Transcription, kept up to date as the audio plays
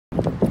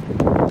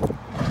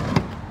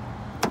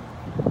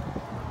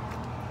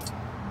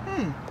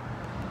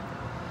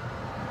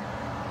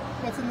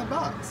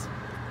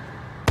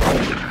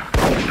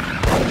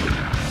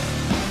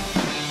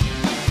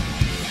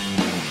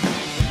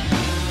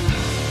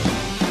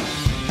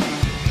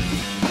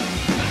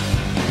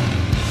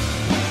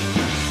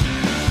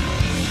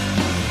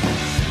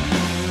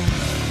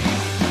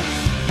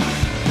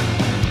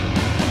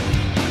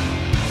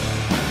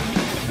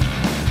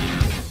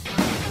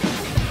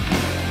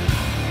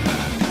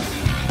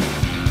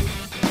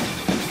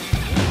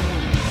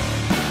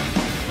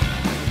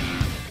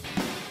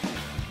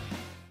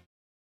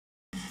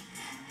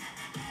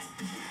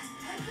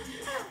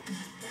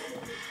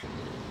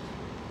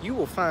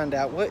find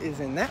out what is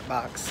in that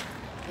box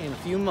in a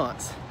few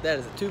months. That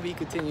is a to be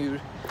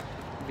continued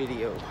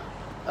video.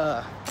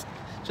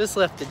 Just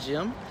left the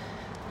gym.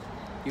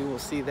 You will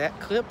see that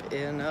clip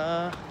in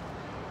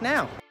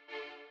now.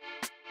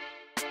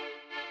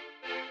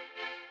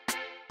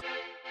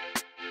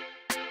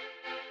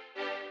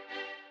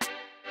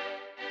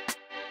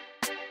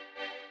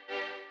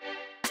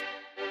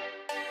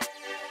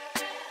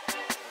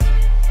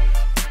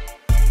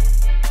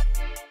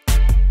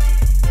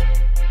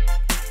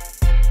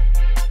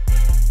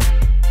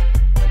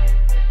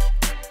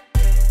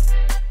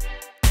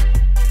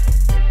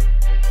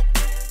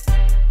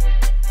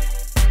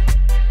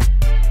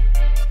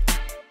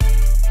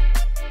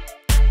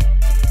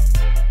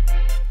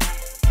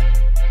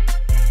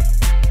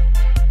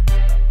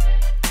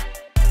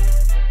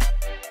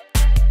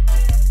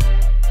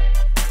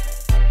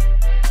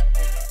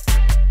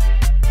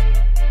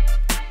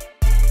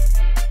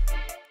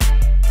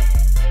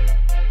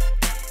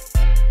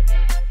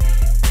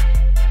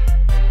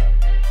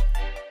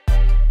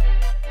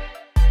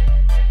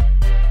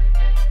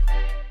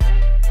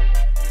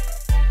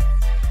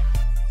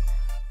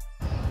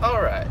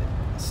 Alright,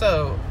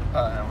 so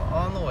I'm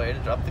on the way to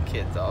drop the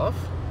kids off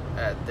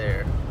at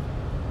their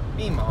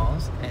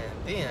B-malls and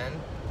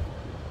then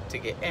to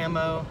get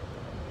ammo,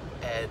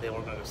 and then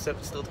we're going to go set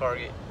up Steel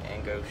Target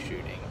and go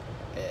shooting,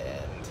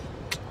 and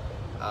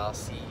I'll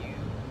see you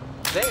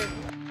there.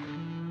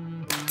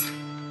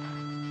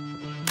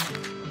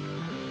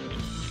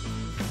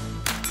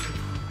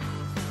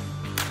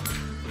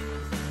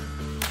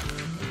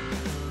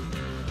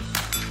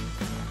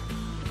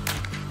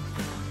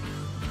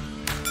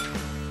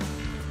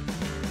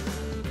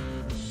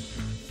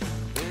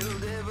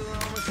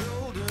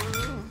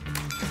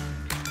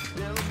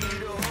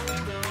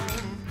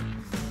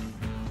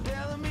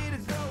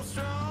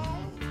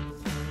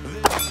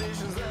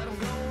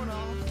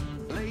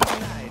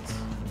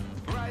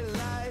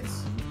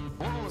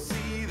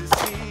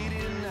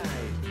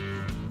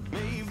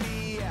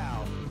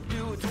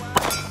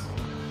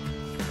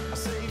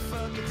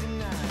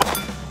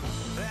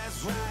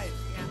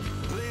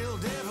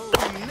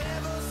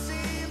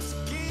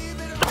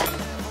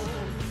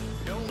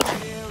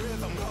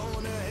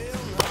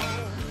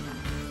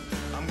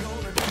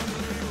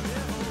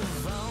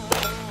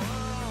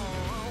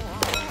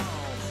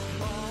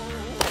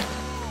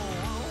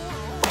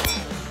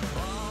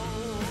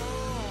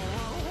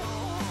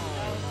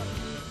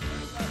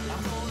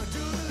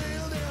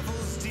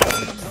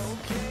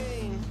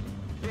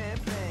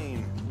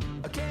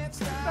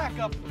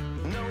 Up.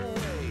 No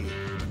way,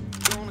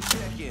 gonna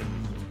check in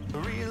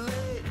real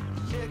late,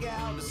 check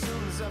out as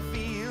soon as I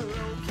feel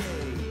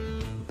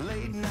okay.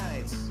 Late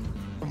nights,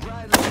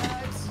 bright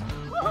lights,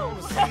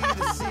 wanna see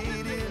the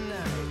city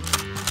tonight.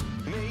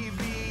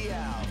 Maybe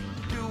I'll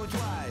do it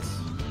twice,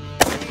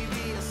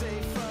 maybe I'll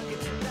say fuck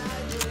it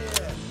tonight.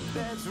 Yeah,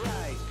 that's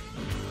right,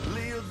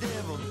 little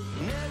devil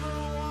never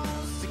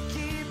wants to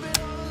keep it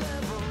on a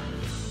level.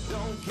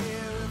 Don't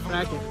care if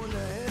I'm going to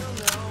hell,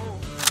 no.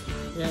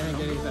 Yeah, I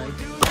get it.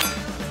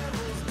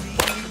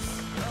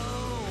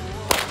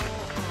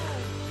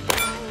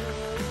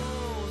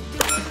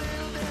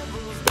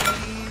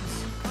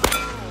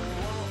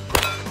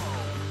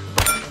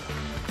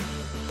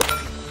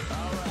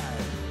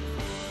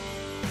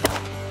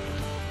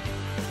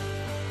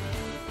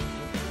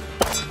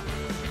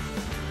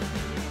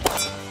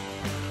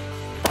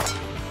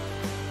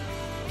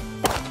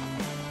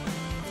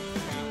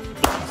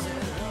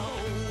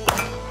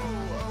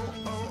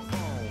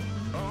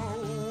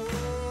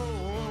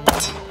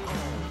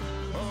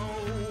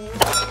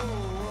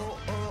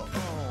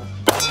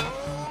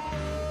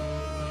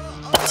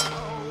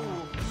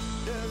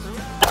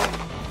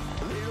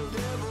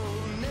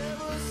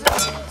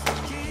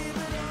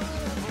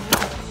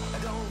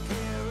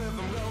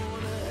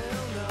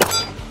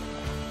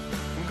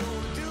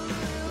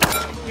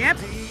 Yep.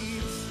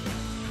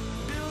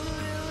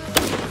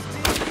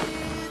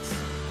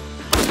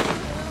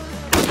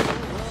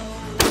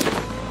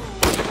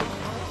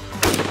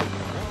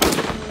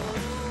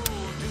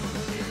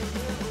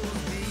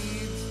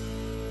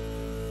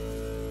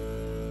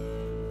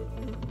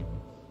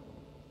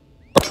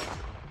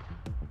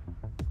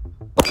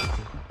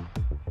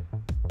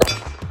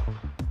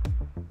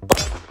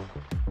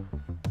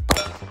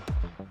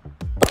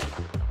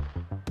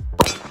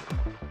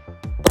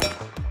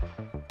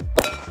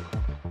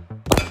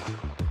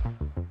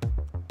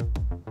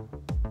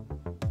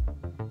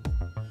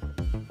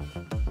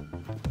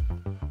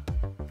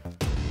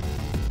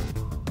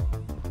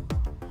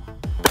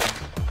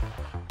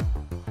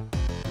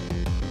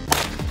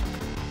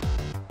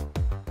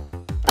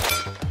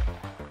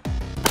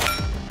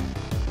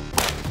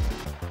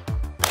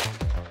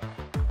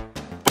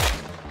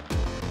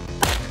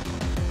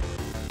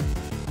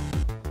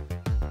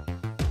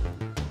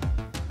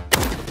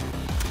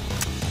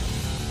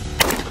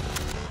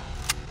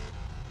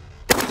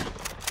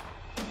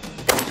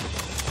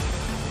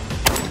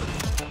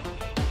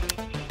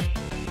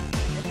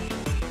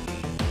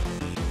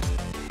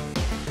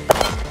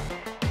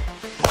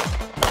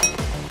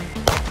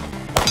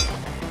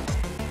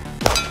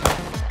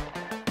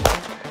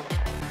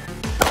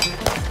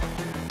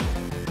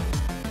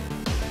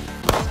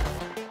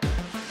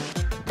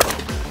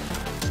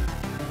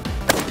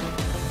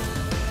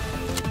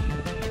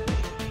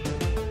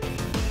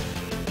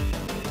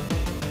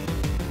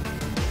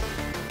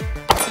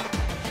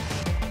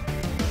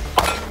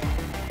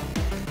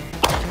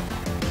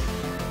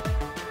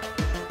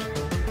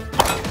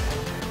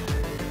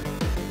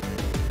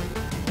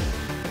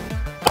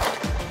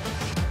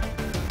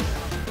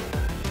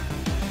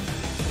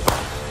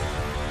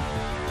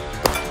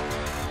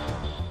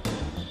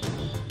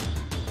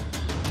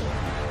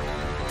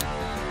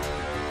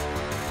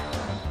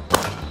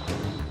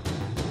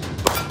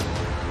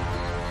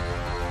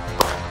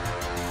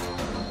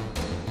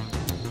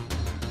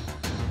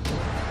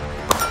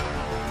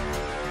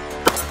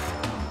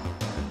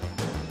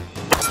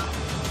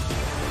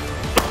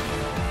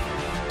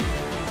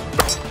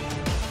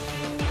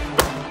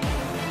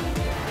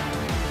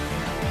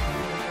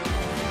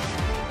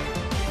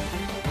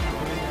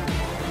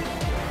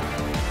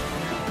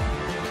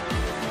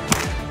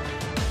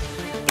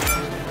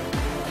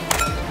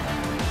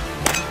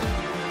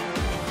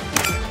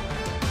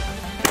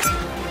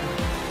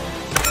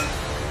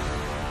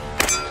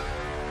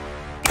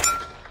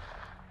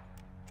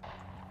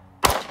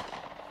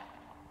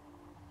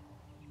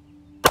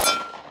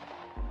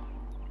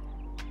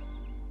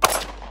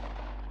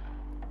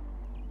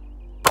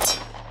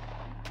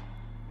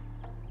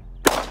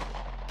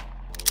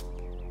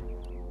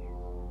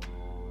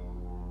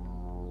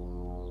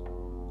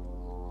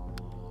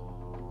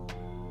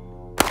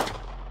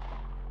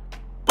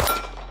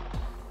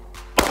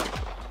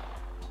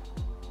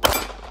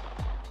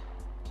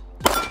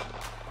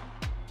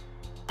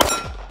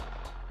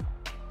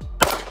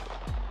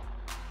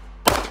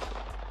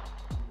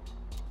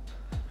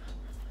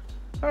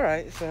 All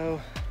right,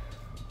 so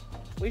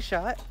we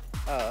shot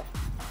a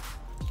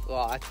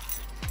lot.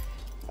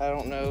 I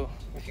don't know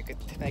if you could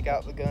make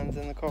out the guns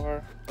in the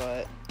car,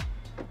 but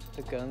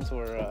the guns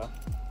were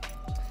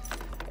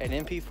an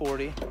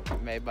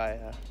MP40 made by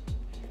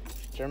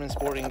German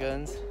Sporting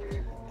Guns.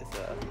 It's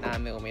a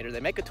 9mm. They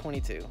make a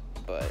 22,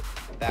 but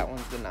that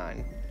one's the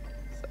 9,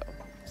 so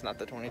it's not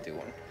the 22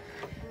 one.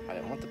 I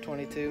didn't want the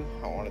 22.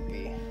 I wanted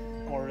the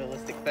more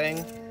realistic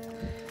thing.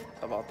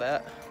 How about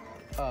that?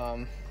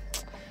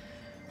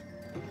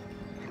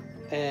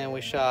 And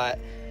we shot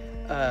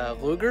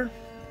Luger.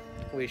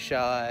 We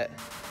shot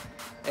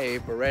a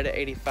Beretta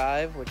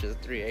 85, which is a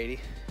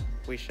 380.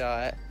 We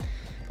shot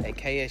a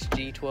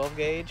KSG 12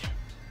 gauge.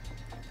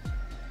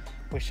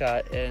 We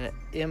shot an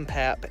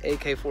MPAP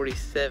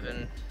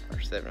AK-47 or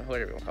 7,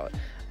 whatever you want to call it.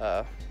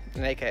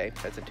 An AK,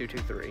 that's a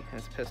 223, and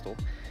it's a pistol.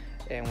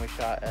 And we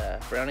shot a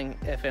Browning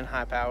FN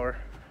high power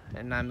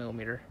and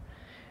 9mm.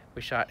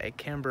 We shot a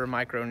Kimber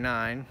Micro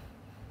 9,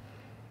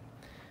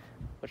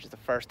 which is the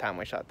first time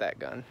we shot that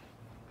gun.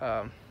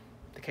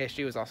 The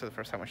KSG was also the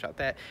first time we shot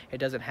that. It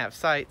doesn't have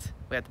sights.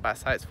 We had to buy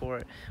sights for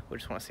it. We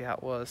just want to see how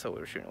it was, so we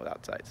were shooting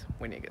without sights.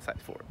 We need to get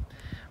sights for it.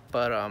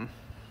 But,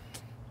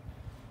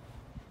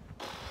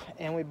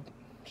 and we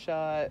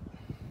shot,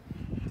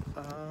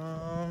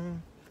 yeah,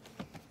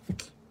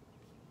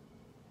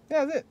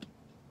 that's it.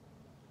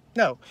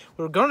 No,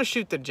 we were going to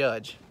shoot the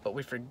judge, but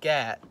we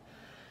forgot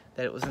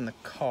that it was in the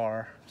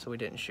car, so we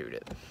didn't shoot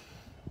it.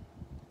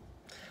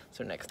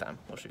 So next time,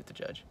 we'll shoot the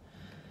judge.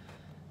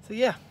 So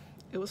yeah,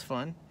 it was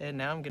fun, and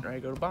now I'm getting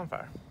ready to go to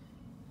Bonfire.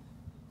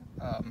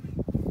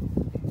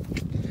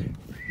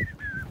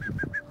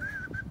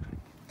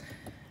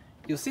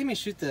 You'll see me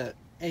shoot the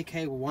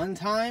AK one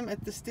time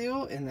at the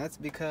Steel, and that's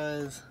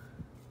because,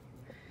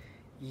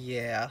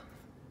 yeah,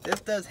 this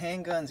does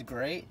handguns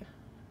great,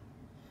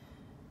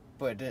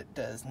 but it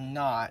does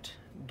not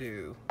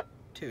do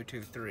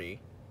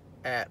 223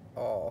 at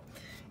all.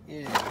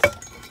 It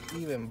is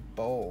even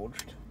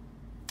bulged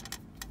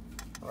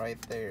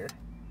right there.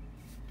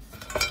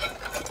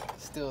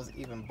 Still is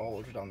even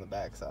bulged on the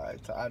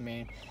backside. So I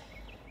mean,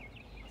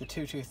 the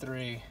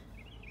 223,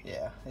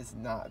 yeah, it's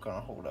not gonna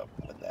hold up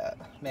with that.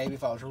 Maybe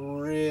if I was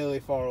really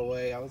far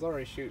away. I was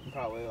already shooting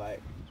probably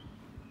like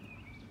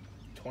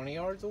 20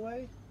 yards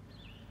away.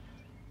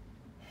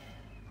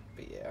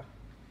 But yeah,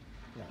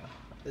 no,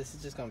 this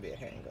is just gonna be a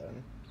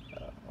handgun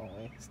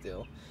only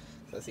still.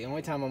 So that's the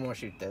only time I'm gonna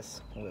shoot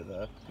this with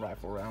a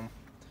rifle round.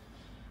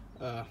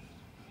 I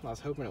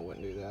was hoping it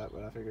wouldn't do that,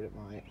 but I figured it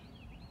might.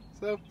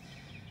 So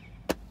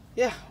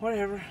yeah,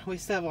 whatever. We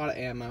still have a lot of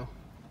ammo.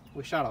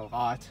 We shot a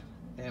lot,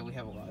 and we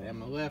have a lot of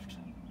ammo left.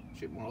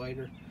 Shoot more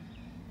later.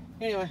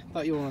 Anyway,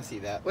 thought you would want to see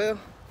that. Well,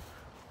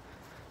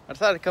 I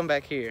decided to come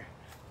back here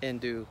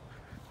and do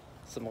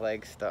some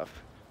leg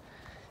stuff.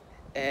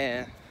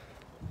 And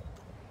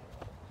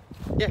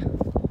yeah,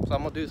 so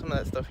I'm gonna do some of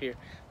that stuff here.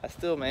 I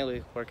still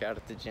mainly work out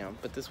at the gym,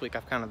 but this week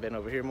I've kind of been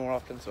over here more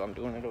often, so I'm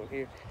doing it over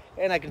here.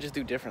 And I can just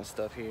do different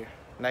stuff here.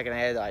 And I can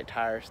add like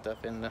tire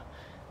stuff in the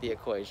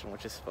equation,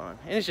 which is fun.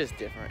 And it's just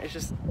different.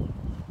 It's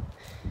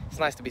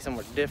nice to be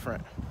somewhere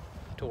different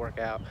to work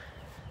out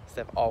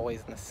instead of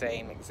always in the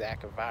same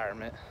exact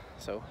environment.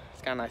 So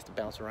it's kind of nice to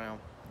bounce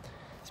around,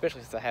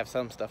 especially since I have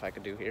some stuff I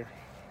could do here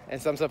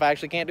and some stuff I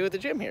actually can't do at the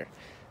gym here.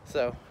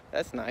 So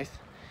that's nice.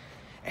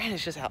 And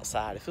it's just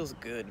outside. It feels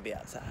good to be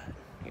outside,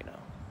 you know.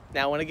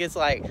 Now when it gets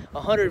like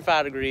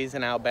 105 degrees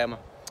in Alabama,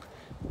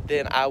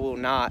 then I will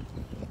not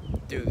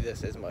do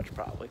this as much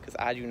probably, because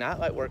I do not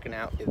like working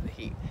out in the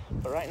heat.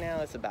 But right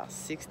now it's about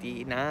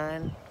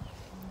 69.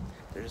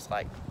 They're just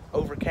like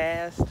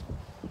overcast.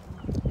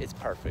 It's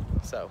perfect.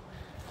 So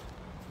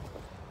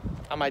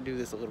I might do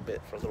this a little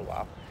bit for a little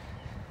while,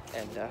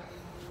 and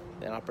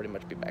then I'll pretty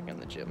much be back in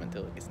the gym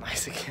until it gets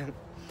nice again,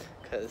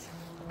 because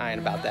I ain't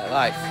about that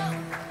life.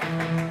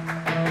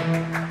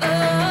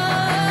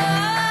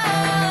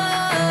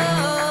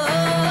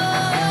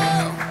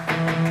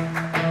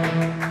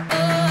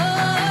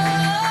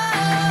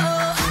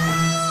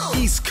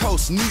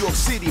 New York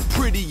City,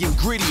 pretty and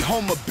gritty,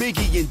 home of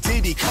Biggie and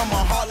Diddy. Come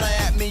on, holla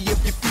at me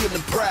if you're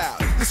feeling proud.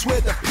 This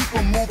where the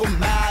people move a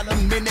mile a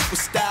minute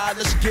with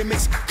stylish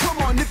gimmicks. Come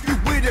on, if you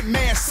with it,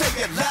 man, say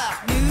it loud.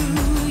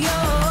 New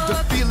York. The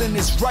feeling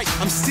is right,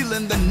 I'm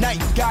stealing the night,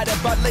 guided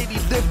by Lady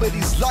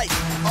Liberty's light.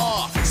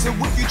 So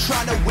if you're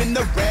trying to win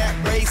the rat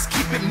race,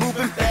 keep it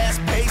moving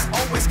fast paced,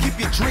 always keep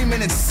your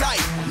dreaming in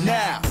sight.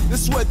 Now,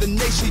 this where the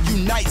nation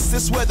unites,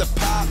 this where the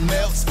pop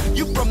melts.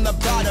 You from the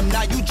bottom,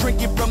 now you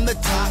drinking from the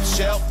top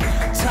shelf.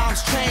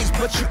 Times change,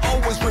 but you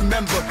always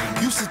remember,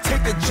 used to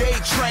take the J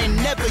train,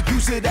 never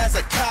use it as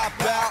a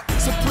cop-out.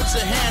 So put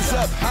your hands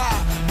up high,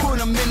 put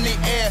them in the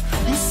air.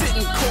 You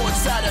sitting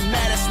courtside of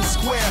Madison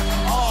Square.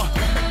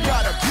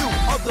 Got a view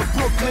of the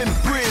Brooklyn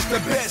Bridge,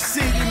 the best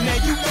city, man,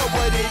 you know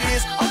what it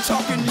is. I'm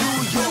talking New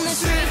York City. From the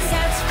streets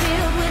that's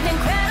filled with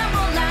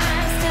incredible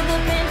lives to the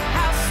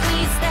penthouse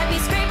suites that be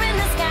scraping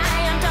the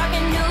sky. I'm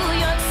talking New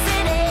York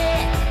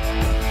City.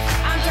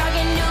 I'm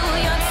talking New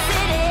York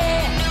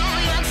City. New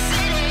York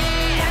City.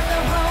 Got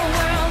the whole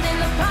world in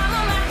the palm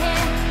of my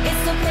hand.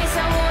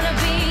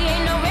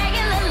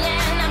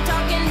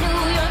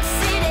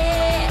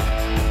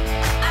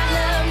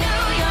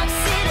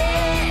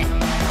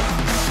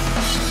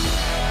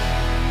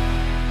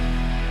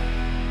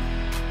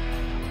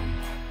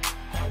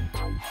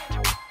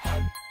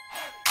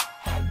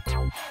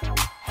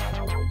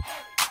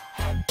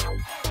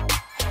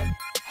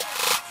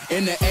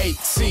 in the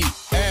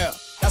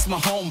ATL. That's my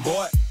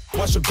homeboy.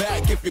 Watch your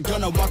back if you're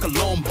gonna walk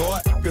alone, boy.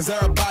 Cause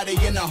everybody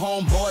in the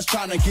homeboys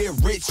trying to get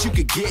rich. You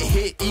could get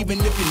hit even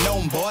if you know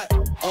 'em, boy.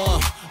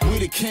 We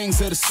the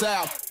kings of the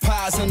South.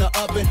 Pies in the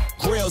oven,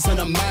 grills in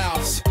the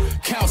mouths.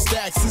 Count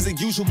stacks is a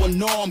usual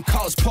norm.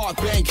 College Park,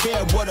 Bank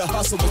Hill, where the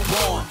hustle was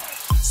born.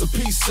 So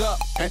peace up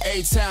and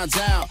A-Town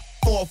down.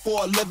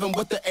 4-4 living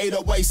with the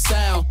 808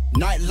 sound.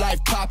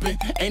 Nightlife popping,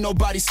 ain't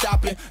nobody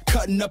stopping.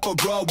 Cutting up a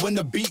rug when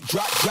the beat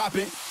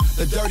dropping.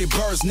 The dirty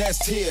birds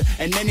nest here,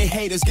 and then they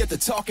haters get to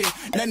talking.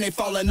 Then they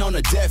falling on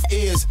the deaf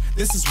ears.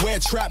 This is where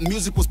trap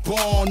music was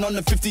born, on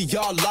the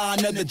 50-yard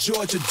line of the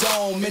Georgia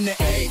Dome in the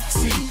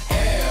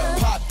ATL.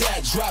 Pop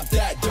that, drop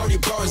that, dirty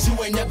birds,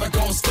 you ain't never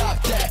gonna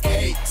stop that.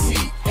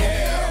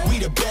 ATL. We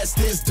the best,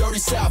 this dirty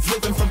South,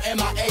 living from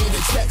MIA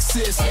to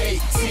Texas.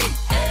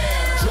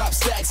 ATL. Drop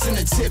stacks in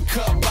the tip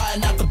cup,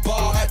 buying out the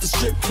bar at the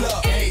strip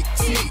club.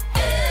 ATL.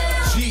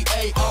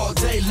 GA all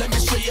day, let me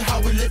show you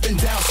how we living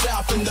down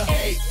south in the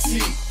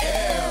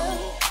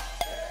ATL.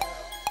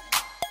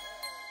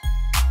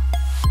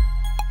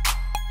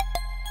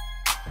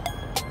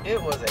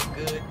 It was a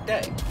good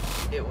day.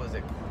 It was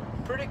a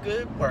pretty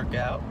good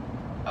workout.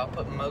 I'll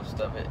put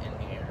most of it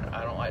in here.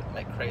 I don't like to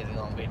make crazy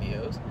long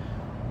videos,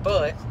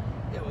 but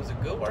it was a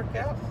good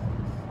workout,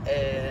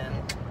 and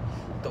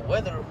the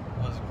weather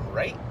was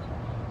great.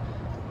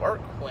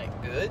 Work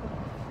went good.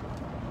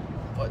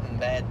 Wasn't a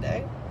bad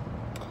day.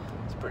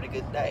 It's a pretty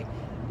good day.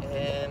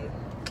 And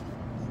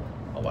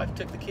my wife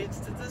took the kids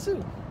to the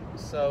zoo.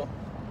 So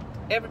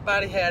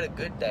everybody had a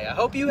good day. I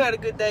hope you had a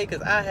good day,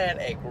 because I had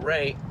a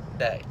great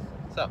day.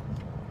 So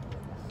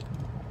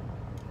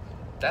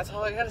that's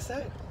all I gotta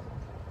say.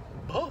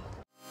 Bye.